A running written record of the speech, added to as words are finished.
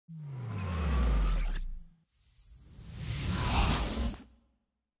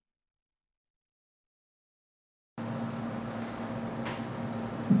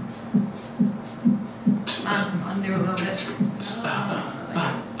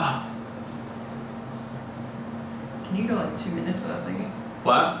Can you go like 2 minutes without singing?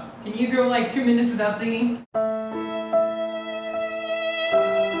 What? Can you go like 2 minutes without singing?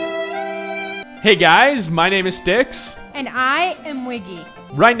 Hey guys, my name is Stix. And I am Wiggy.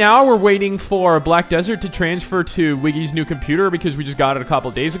 Right now we're waiting for Black Desert to transfer to Wiggy's new computer because we just got it a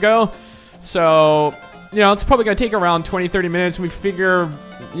couple days ago. So, you know, it's probably going to take around 20-30 minutes. We figure,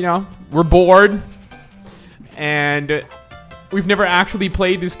 you know, we're bored. And we've never actually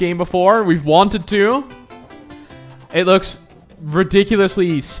played this game before. We've wanted to. It looks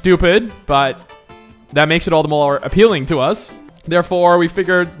ridiculously stupid, but that makes it all the more appealing to us. Therefore, we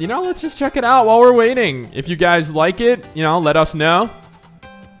figured, you know, let's just check it out while we're waiting. If you guys like it, you know, let us know.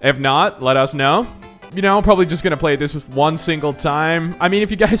 If not, let us know. You know, probably just going to play this with one single time. I mean,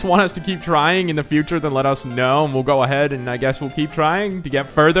 if you guys want us to keep trying in the future, then let us know. And we'll go ahead and I guess we'll keep trying to get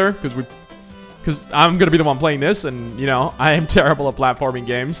further. Because I'm going to be the one playing this. And, you know, I am terrible at platforming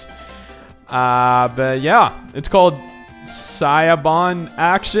games. But yeah, it's called Syobon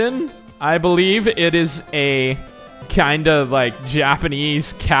Action. I believe it is a kind of like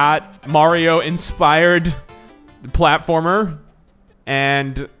Japanese cat Mario inspired platformer,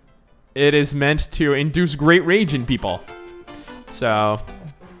 and it is meant to induce great rage in people. So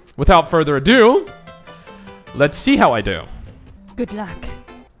without further ado, let's see how I do. Good luck.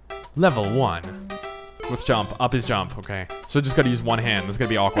 Level 1. Let's jump. Up is jump. Okay, so just gotta use one hand. This is gonna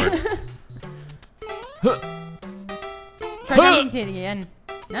be awkward. Try jumping it again.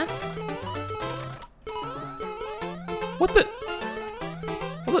 No? What the?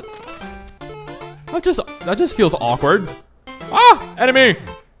 What the? That just feels awkward. Ah! Enemy!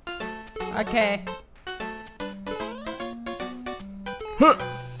 Okay. Huh.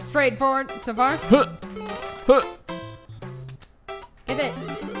 Straightforward so far. Huh. Huh. Get it.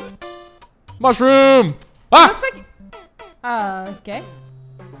 Mushroom! Ah! Looks like... okay.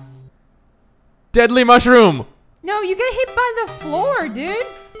 Deadly mushroom! No, you get hit by the floor, dude.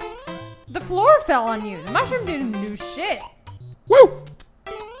 The floor fell on you. The mushroom didn't do shit. Woo!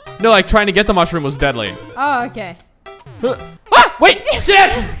 No, like trying to get the mushroom was deadly. Oh, okay. Huh. Ah! Wait!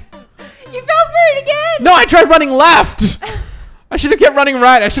 Shit! You fell for it again! No, I tried running left! I should have kept running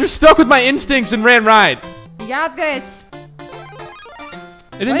right. I should have stuck with my instincts and ran right. You got this.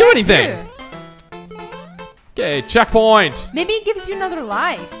 It didn't do anything. Okay, checkpoint. Maybe it gives you another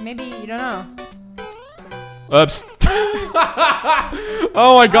life. Maybe, you don't know. Oops.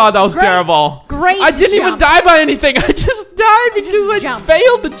 Oh my god, that was terrible. Great I didn't even die by anything. I just died because I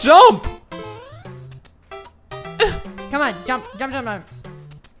failed the jump. Come on, jump, jump, jump, jump.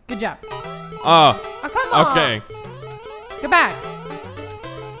 Good job. Oh, come on. okay. Go back.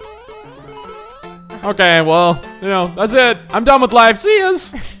 Okay, well, you know, that's it. I'm done with life. See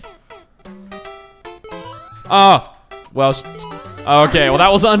yas. Oh, well, okay, well,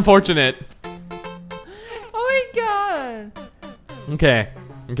 that was unfortunate. Oh my god. Okay,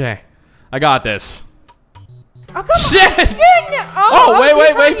 okay. I got this. Oh, come Shit! on. Dude, no. Oh,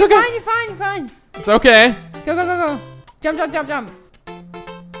 wait, it's okay. You're fine. It's okay. Go. Jump.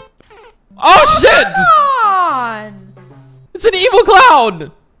 Oh, shit! Come on. It's an evil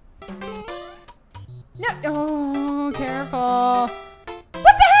cloud! No. Oh, careful.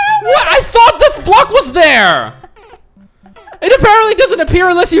 What the hell? What? I thought the block was there! It apparently doesn't appear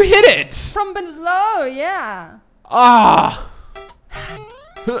unless you hit it! From below, yeah. Ah!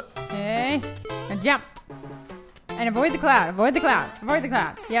 Okay. And jump. And avoid the cloud. Avoid the cloud.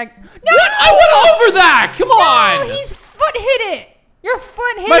 Yeah. No! What? I went over that! Come on! No, his foot hit it! Your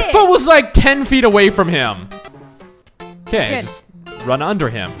foot hit it! My foot was like 10 feet away from him. Okay, Good. just run under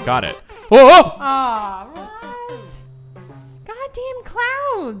him. Got it. Whoa! Aw, what? Goddamn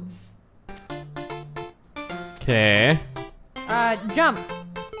clouds. Okay. Jump.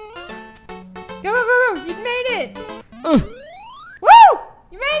 Go. You made it. Uh. Woo!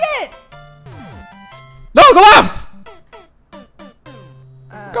 You made it. No, go left!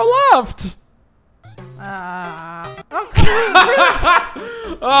 Go left! Oh,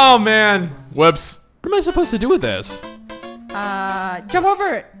 Oh, man. Whoops. What am I supposed to do with this? jump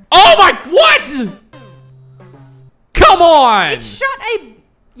over it. Oh my, what? Come on! It shot a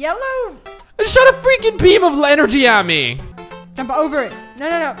yellow. It shot a freaking beam of energy at me. Jump over it.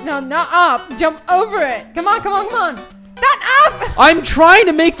 No, not up. Jump over it. Come on. Not up. I'm trying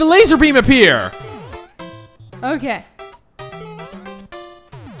to make the laser beam appear. Okay.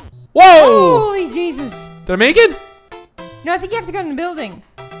 Whoa! Holy Jesus. Did I make it? No, I think you have to go in the building.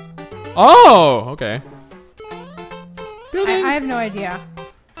 Oh, okay. Building. I have no idea.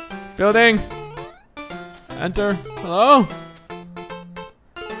 Building. Enter. Hello?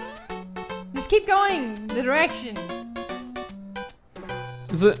 Just keep going the direction.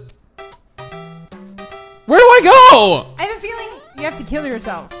 Is it? Where do I go? I have a feeling you have to kill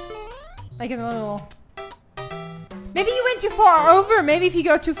yourself. Like in a little... Maybe you went too far over. Maybe if you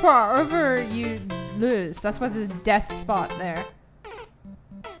go too far over, you lose. That's why there's a death spot there.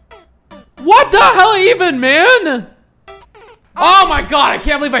 What the hell even, man? Oh my god, I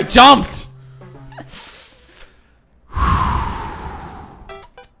can't believe I jumped.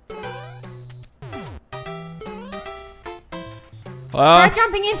 Try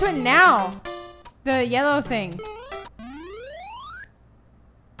jumping into it now. The yellow thing.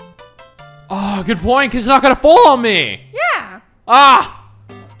 Oh, good point, because it's not going to fall on me. Yeah.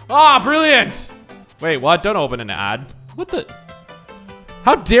 Ah, brilliant. Wait, what? Don't open an ad. What the?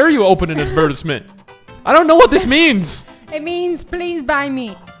 How dare you open an advertisement? I don't know what this means. It means please buy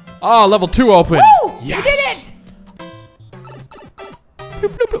me. Oh, level 2 open. Woo! Yes. You did it.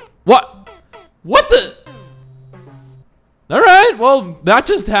 Bloop, bloop, bloop. What? What the? All right, well, that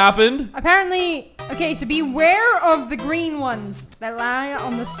just happened. Apparently, okay, so beware of the green ones that lie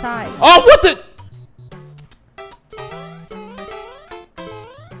on the side. Oh, what the?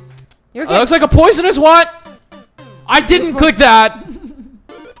 You're okay. That looks like a poisonous what? I didn't click that.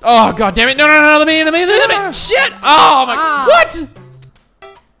 Oh, god damn it. No, no, no, let me. Shit. Oh, my. What?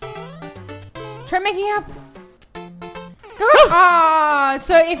 Try making up. Go.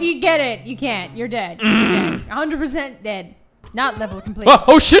 So if you get it, you can't. You're dead. You're dead. 100% dead. Not level complete.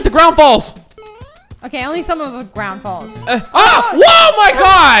 Oh, shit, the ground falls. Okay, only some of the ground falls. Whoa, my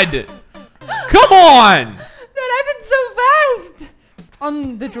god. Come on. That happened so fast.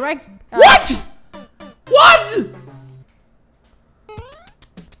 On the direct... What? What?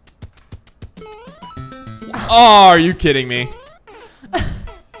 Oh, are you kidding me?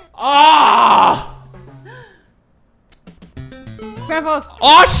 Ah! Ground falls.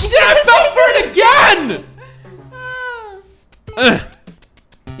 Oh shit! I fell for it again.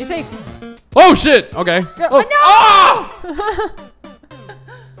 You're safe. Oh shit! Okay. Oh, no!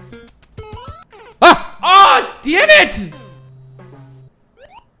 Ah! Damn it!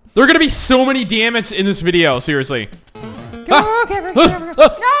 There are gonna be so many damn it's in this video. Seriously. Go, careful. No,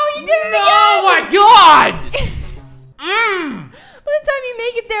 you did it again! Oh my god! By the time you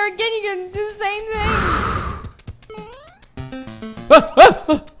make it there again, you're gonna do the same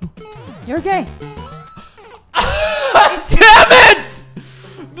thing. You're okay. Damn it!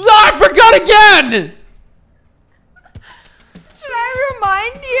 I forgot again! Should I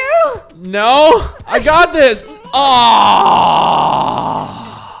remind you? No, I got this. Oh!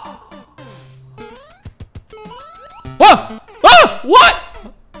 Whoa! Ah! What?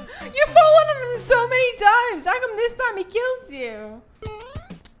 You've fallen on him so many times. How come this time he kills you?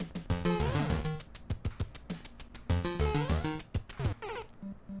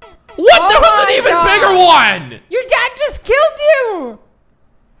 What? Oh There was an even bigger one! Your dad just killed you!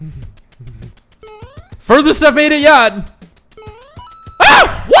 Furthest I've made it yet.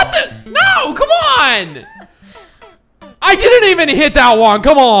 Ah! What the? No, come on! I didn't even hit that one,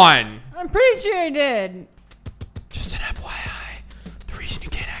 come on! I'm pretty sure he did. Just an FYI, the reason you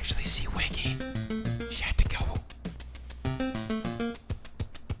can't actually see Wiggy, she had to go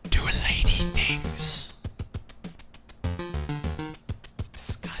do lady things. It's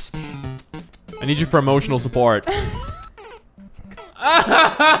disgusting. I need you for emotional support.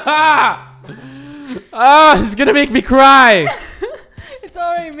 It's gonna make me cry. It's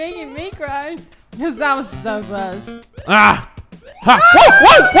already making me cry. Because that was so close. Ha!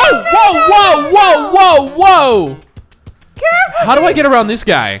 Whoa! Careful! How do I get around this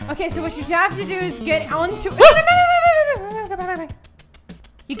guy? Okay, so what you have to do is get onto...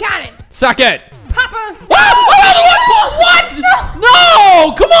 You got it! Suck it! Papa! What?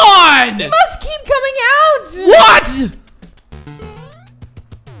 No! Come on! You must keep coming out! What?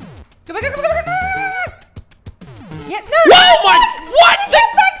 Come on. Yeah, no! Oh my... What? You get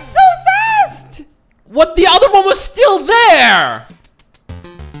back so fast! What? The other one was still there!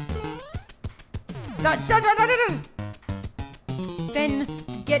 Dodge. Then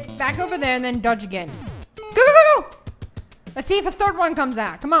get back over there and then dodge again. Go! Let's see if a third one comes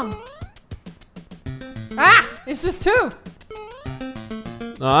out. Come on. It's just two.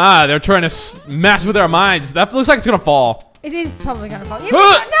 They're trying to mess with our minds. That looks like it's gonna fall. It is probably gonna fall. Yeah,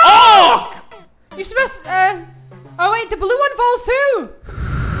 No! Oh! You're supposed oh wait, the blue one falls too.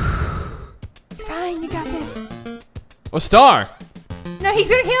 You're fine, you got this. A star. No, he's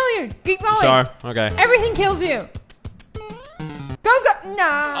gonna kill you. Keep going. Star. Okay. Everything kills you. Go. No.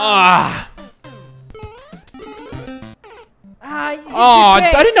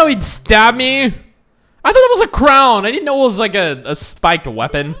 I didn't know he'd stab me. I thought it was a crown. I didn't know it was like a spiked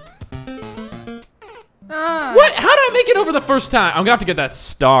weapon. What? How did I make it over the first time? I'm gonna have to get that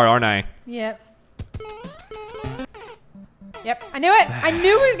star, aren't I? Yep. Yep, I knew it. I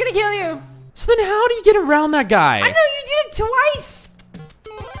knew he was gonna kill you. So then how do you get around that guy? I know you did it twice.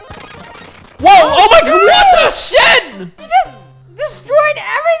 Whoa! Oh my god! What the shit? You just destroyed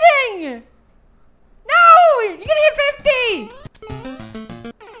everything. No! You're gonna hit 50.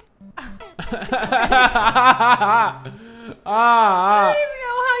 I don't even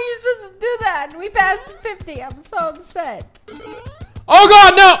know how you're supposed to do that. We passed 50. I'm so upset. Oh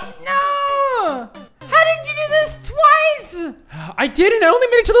god, no! No! How did you do this twice? I didn't. I only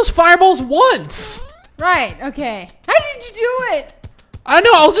made it to those fireballs once. Right, okay. How did you do it? I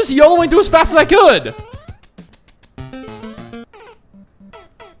know. I was just YOLOing through as fast as I could.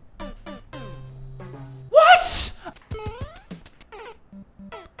 What?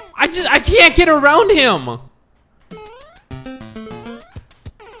 I can't get around him.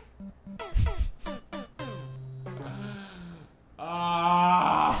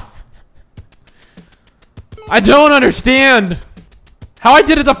 I don't understand how I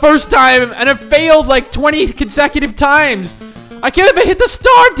did it the first time and it failed like 20 consecutive times. I can't even hit the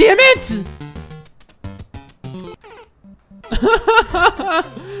star, damn it!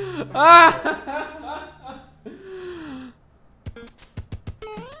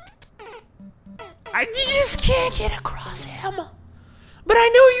 I just can't get across him. But I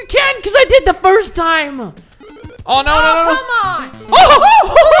know you can because I did the first time. Oh, no, no, no, no. Come on. Oh!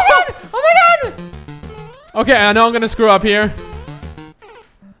 Oh my god! Oh my god! Okay, I know I'm gonna screw up here.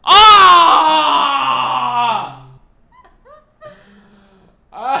 Ah!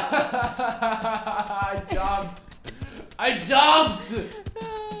 I jumped. I jumped.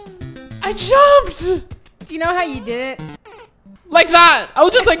 I jumped. Do you know how you did it? Like that. I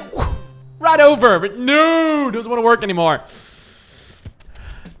was just like right over, but no, doesn't want to work anymore.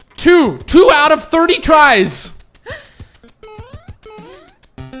 Two out of 30 tries.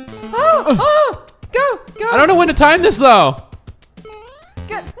 Oh! Go! I don't know when to time this though.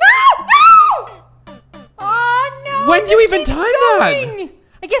 Go. No! No! Oh no! When do you even time that?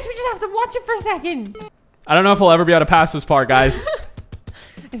 I guess we just have to watch it for a second. I don't know if I'll ever be able to pass this part, guys.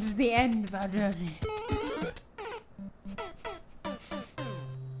 This is the end of our journey.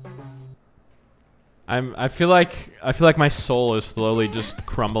 I feel like my soul is slowly just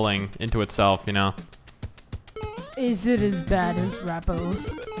crumbling into itself, you know. Is it as bad as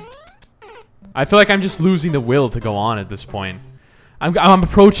Rappos? I feel like I'm just losing the will to go on at this point. I'm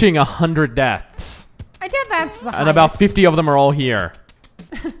approaching 100 deaths. I think that's the highest. And about 50 of them are all here.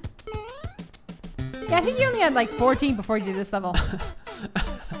 Yeah, I think you only had like 14 before you did this level.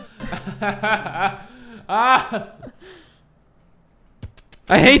 I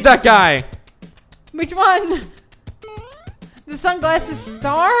hate that guy. Which one? The sunglasses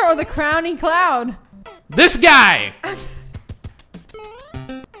star or the crowning cloud? This guy.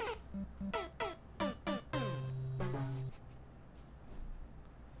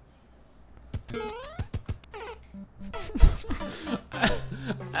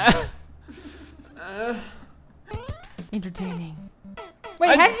 Entertaining.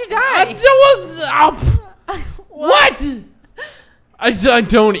 Wait, how did you die? What? I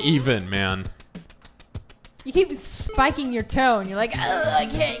don't even, man. You keep spiking your toe and you're like, oh, I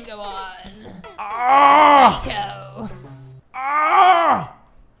can't go on. Ah! My toe. Ah!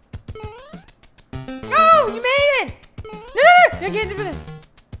 Oh, you made it! No, you can't do it.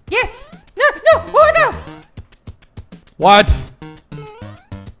 Yes! No! Oh, no! What?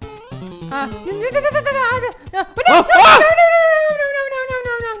 No!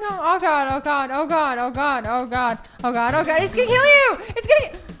 Oh god, it's gonna kill you! It's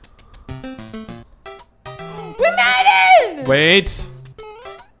gonna... We made it! Wait.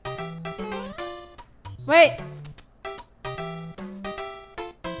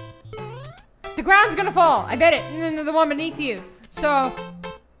 The ground's gonna fall. I bet it. No, the one beneath you. So,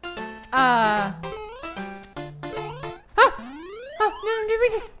 no,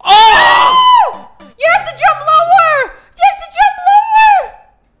 Oh! You have to jump lower!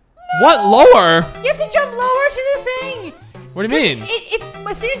 What lower? You have to jump lower to the thing! What do you mean?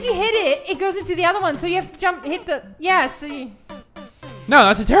 As soon as you hit it, it goes into the other one, so you have to hit the... Yeah, so you... No,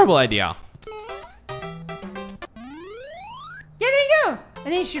 that's a terrible idea. Yeah, there you go!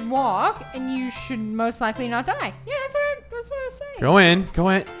 And then you should walk, and you should most likely not die. Yeah, that's what I was saying. Go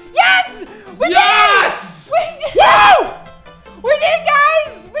in. Yes! We did it! We did it! We did it,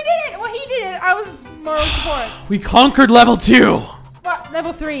 guys! We did it! Well, he did it. I was moral support. We conquered level 2. Well,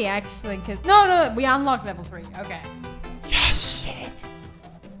 level 3, actually, because... No, we unlocked level 3. Okay. Yes. Did it.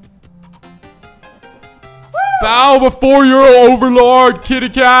 Bow before your overlord, kitty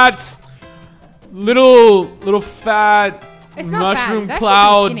cats. Little fat It's not mushroom fat. It's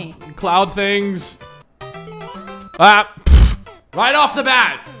actually skinny. cloud things. Ah. Right off the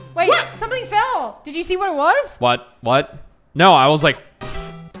bat. Wait, something fell. Did you see what it was? What? No, I was like...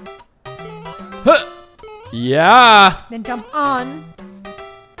 Huh. Yeah. Then jump on.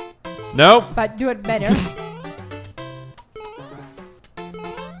 Nope. But do it better.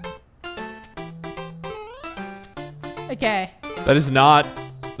 Okay. That is not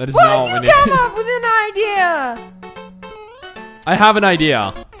Why what did we you need. come up with an idea? I have an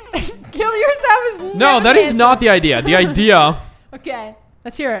idea. Kill yourself is No, that is not the idea. The idea Okay,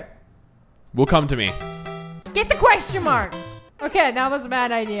 let's hear it. will come to me. Get the question mark. Okay, that was a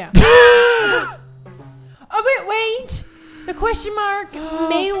bad idea. Oh, wait. The question mark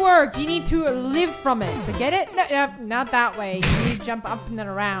may work. You need to live from it. So get it? No, not that way. You need to jump up and then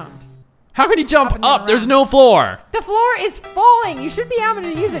around. How can you jump and then up? There's around. no floor. The floor is falling. You should be able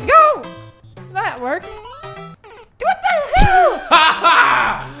to use it. Go! That worked. What the hell?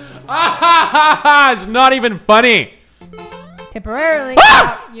 It's not even funny. Temporarily.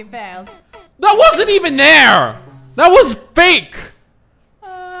 Oh, you failed. That wasn't even there. That was fake.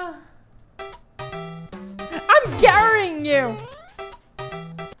 I'm carrying you.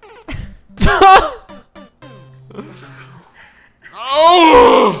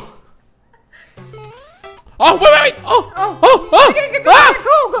 Oh! Oh, wait. Oh. Oh. Oh. Go.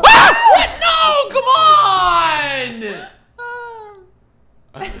 Ah! What? No, come on.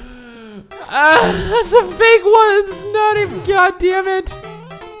 That's a fake one. It's not even. God damn it.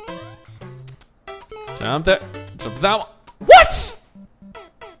 Jump there. Jump that one. What?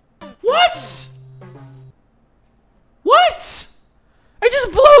 What? What? It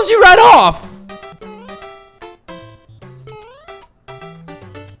just blows you right off.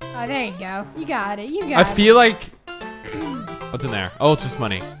 Oh, there you go. You got it. You got I it. feel like. What's in there? Oh, it's just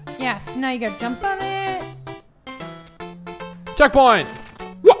money. Yeah, so now you gotta jump on it. Checkpoint.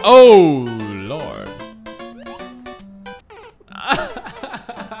 Wha Oh, Lord.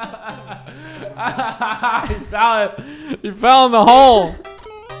 He fell it. He fell in the hole.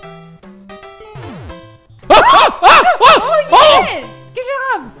 Oh, you did it! Good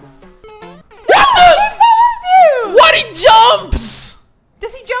job! What the? He follows you! What? He jumps!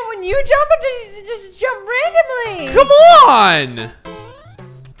 Does he jump when you jump or does he just jump randomly? Come on!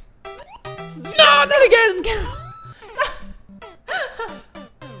 No, not again!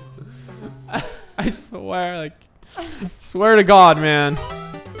 I swear to God, man.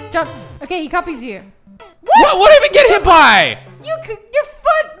 Jump. Okay, he copies you. What? What did I even get hit by? Your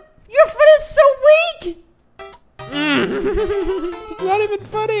foot is so weak! It's not even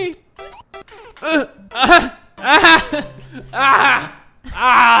funny.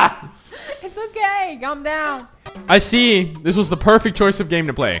 It's okay, calm down. I see. This was the perfect choice of game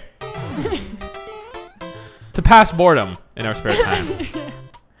to play. To pass boredom in our spare time.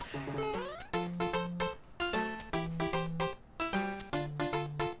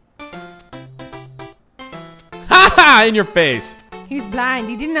 Haha! In your face. He's blind.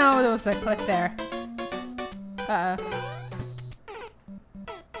 He didn't know there was a cliff there. Uh-oh.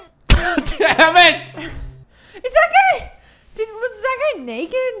 Damn it! Is that guy... Was that guy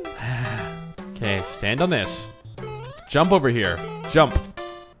naked? Okay, stand on this. Jump over here. Jump.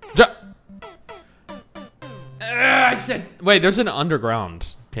 Jump. I said... Wait, there's an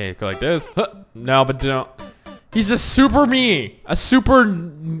underground. Okay, go like this. Huh. No, but don't. He's a super me. A super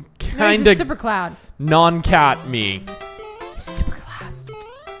kind of... Super cloud. Non-cat me. Super cloud.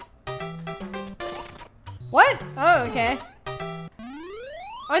 What? Oh, okay.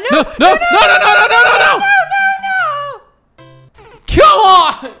 Oh, no! No! No! No! No! Come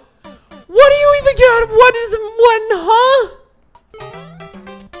on! What do you even got? What is one, huh?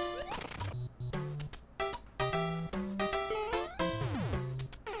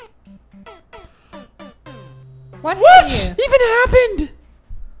 What even happened?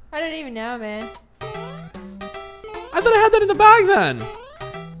 I don't even know, man. I thought I had that in the bag then.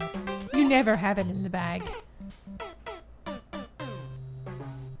 You never have it in the bag.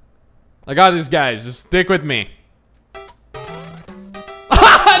 I got this, guys. Just stick with me.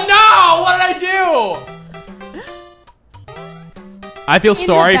 No! What did I do? I feel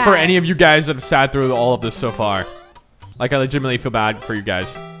sorry for any of you guys that have sat through all of this so far. Like, I legitimately feel bad for you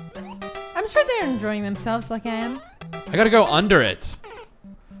guys. I'm sure they're enjoying themselves like I am. I gotta go under it.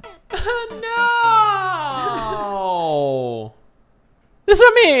 No! This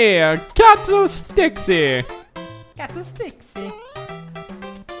is me, Cato Stixy. Got the Stixy.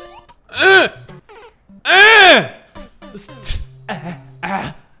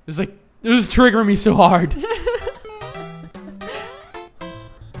 It's like, this is triggering me so hard.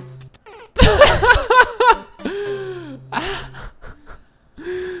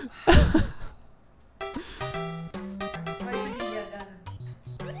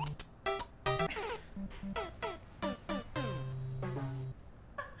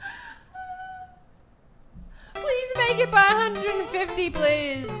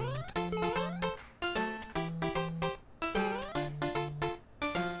 please.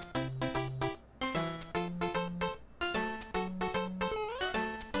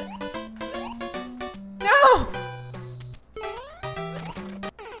 No!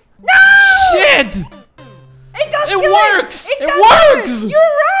 No! Shit! It does It kill works! It It does works! You're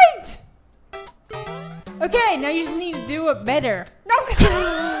right! Okay, now you just need to do it better. No!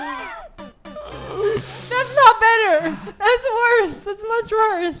 That's not better! That's worse! That's much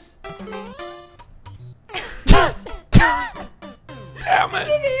worse! Damn You it!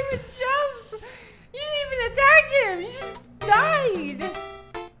 didn't even jump! You didn't even attack him! You just died!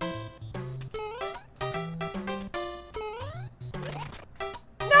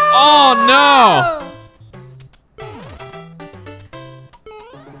 No! Oh no!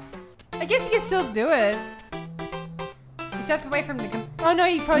 I guess you can still do it. You just have to wait for him to come. Oh no,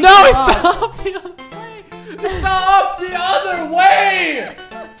 you probably No, fell it off. fell up the other way! It fell up the other way!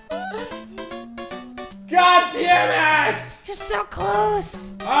 God damn it! You're so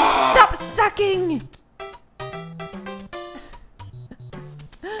close! Ah. Stop sucking!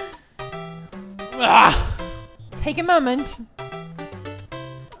 Ah. Take a moment.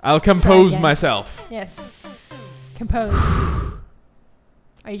 I'll compose again. myself. Yes. Compose.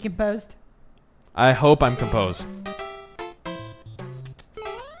 Are you composed? I hope I'm composed.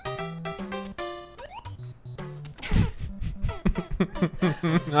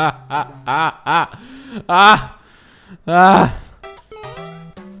 Ah, ah, ah, ah, ah, ah,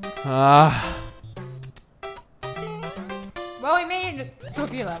 ah. Well, we made it to a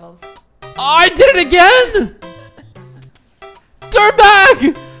few levels. Oh, I did it again! Turn back!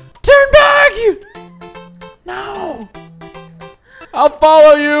 Turn back! No! I'll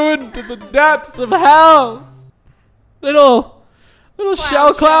follow you into the depths of hell! Little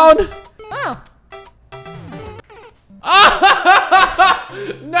shell clown! Oh!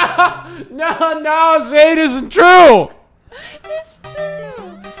 No, Zayd isn't true! It's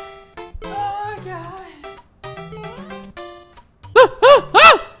true! Oh god.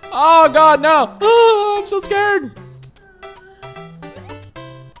 Oh god, no! Oh, I'm so scared!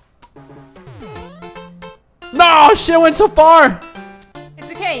 No, shit went so far!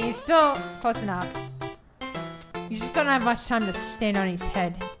 It's okay, you're still close enough. You just don't have much time to stand on his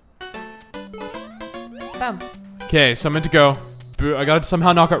head. Boom. Okay, so I'm meant to go. I gotta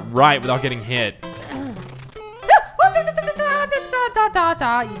somehow knock it right without getting hit.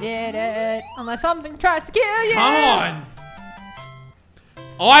 You did it. Unless something tries to kill you. Come on!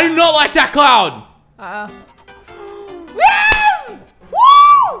 Oh, I do not like that cloud! Uh-oh. Yes!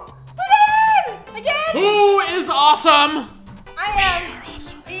 Woo! We did it! Again! Who is awesome? I am. You're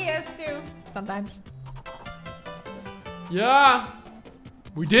awesome. He is too. Sometimes. Yeah.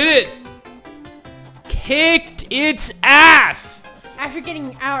 We did it. Kicked its ass. After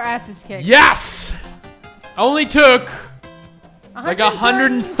getting our asses kicked. Yes. Only took like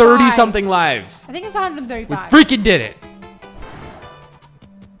 130 something lives. I think it's We 135. freaking did it.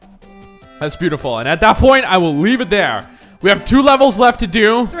 That's beautiful. And at that point, I will leave it there. We have 2 levels left to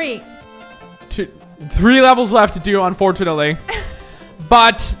do. 3. 3 levels left to do, unfortunately.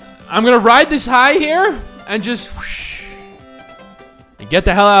 But I'm gonna ride this high here and just whoosh, and get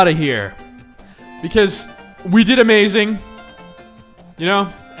the hell out of here, because we did amazing, you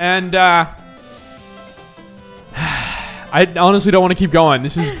know. And I honestly don't want to keep going.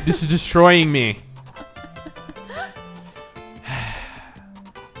 This is destroying me.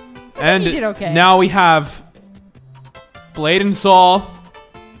 And you did okay. now we have Blade and Soul,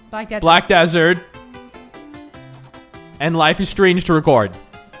 Black Desert, and Life is Strange to record.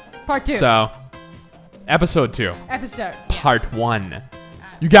 Part 2. So, episode 2. Episode. Part 1.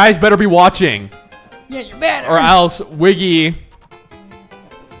 You guys better be watching, Yeah, you better. or else Wiggy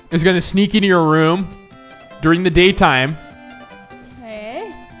is gonna sneak into your room during the daytime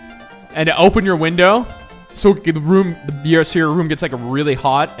Hey. and open your window, so the room, so your room gets like really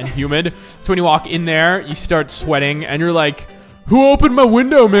hot and humid. So when you walk in there, you start sweating, and you're like, "Who opened my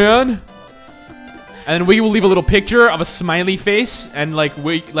window, man?" And then Wiggy will leave a little picture of a smiley face and like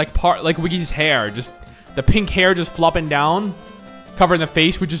Wiggy's hair, just the pink hair just flopping down, covering the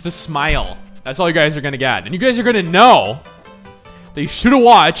face with just a smile. That's all you guys are gonna get, and you guys are gonna know that you should have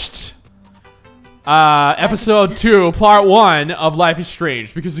watched episode 2, part 1 of Life is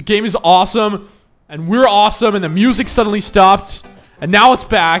Strange, because the game is awesome, and we're awesome, and the music suddenly stopped, and now it's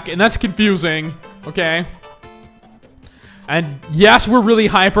back, and that's confusing. Okay. And yes, we're really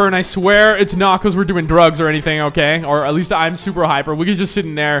hyper, and I swear it's not because we're doing drugs or anything, okay? Or at least I'm super hyper. Wiggy's just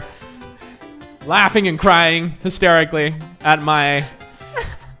sitting there laughing and crying hysterically at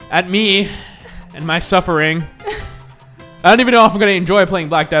me and my suffering. I don't even know if I'm gonna enjoy playing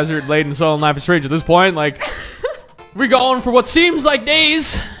Black Desert late in Solo Life is Strange at this point. Like, we're going for what seems like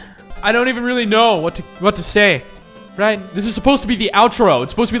days. I don't even really know what to say. Right? This is supposed to be the outro.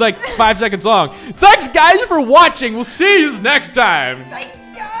 It's supposed to be like 5 seconds long. Thanks, guys, for watching. We'll see you next time. Thanks,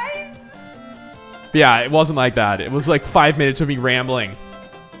 guys. But yeah, it wasn't like that. It was like 5 minutes of me rambling.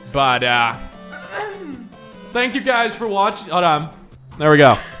 But, thank you guys for watching. Hold on. There we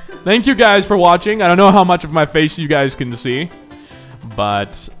go. Thank you guys for watching. I don't know how much of my face you guys can see.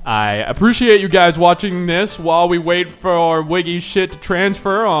 But I appreciate you guys watching this while we wait for Wiggy's shit to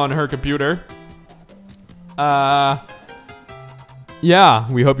transfer on her computer.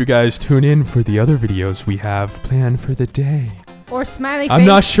 Yeah, we hope you guys tune in for the other videos we have planned for the day. Or smiley face. I'm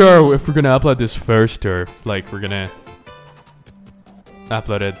not sure if we're gonna upload this first or if, like, we're gonna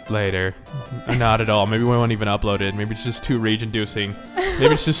upload it later. Not at all. Maybe we won't even upload it. Maybe it's just too rage-inducing.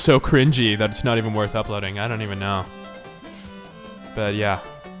 Maybe it's just so cringy that it's not even worth uploading. I don't even know. But yeah,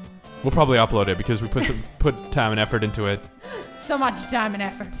 we'll probably upload it because we put time and effort into it. So much time and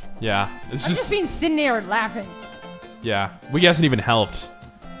effort. Yeah, it's I've just been sitting here laughing. Yeah, Wiggy hasn't even helped.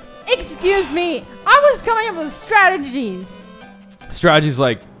 Excuse me, I was coming up with strategies. Strategies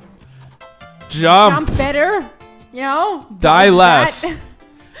like jump better, you know, die less.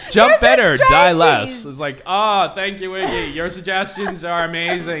 Jump better, die strategies. less. It's like, oh, thank you, Wiggy. Your suggestions are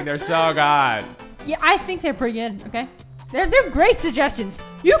amazing. They're so good. Yeah, I think they're pretty good. Okay, they're great suggestions.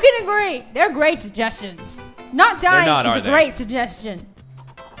 You can agree, they're great suggestions. Not dying is a great suggestion.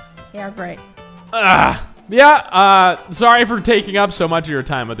 They are great. Yeah, sorry for taking up so much of your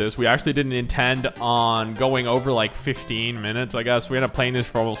time with this. We actually didn't intend on going over like 15 minutes, I guess. We ended up playing this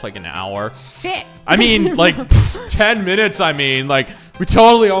for almost like an hour. Shit. I mean, like 10 minutes, I mean. Like, we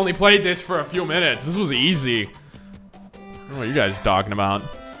totally only played this for a few minutes. This was easy. I don't know what you guys are talking about.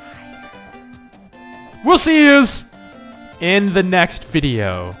 We'll see yous in the next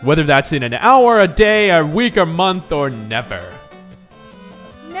video. Whether that's in an hour, a day, a week, a month, or never.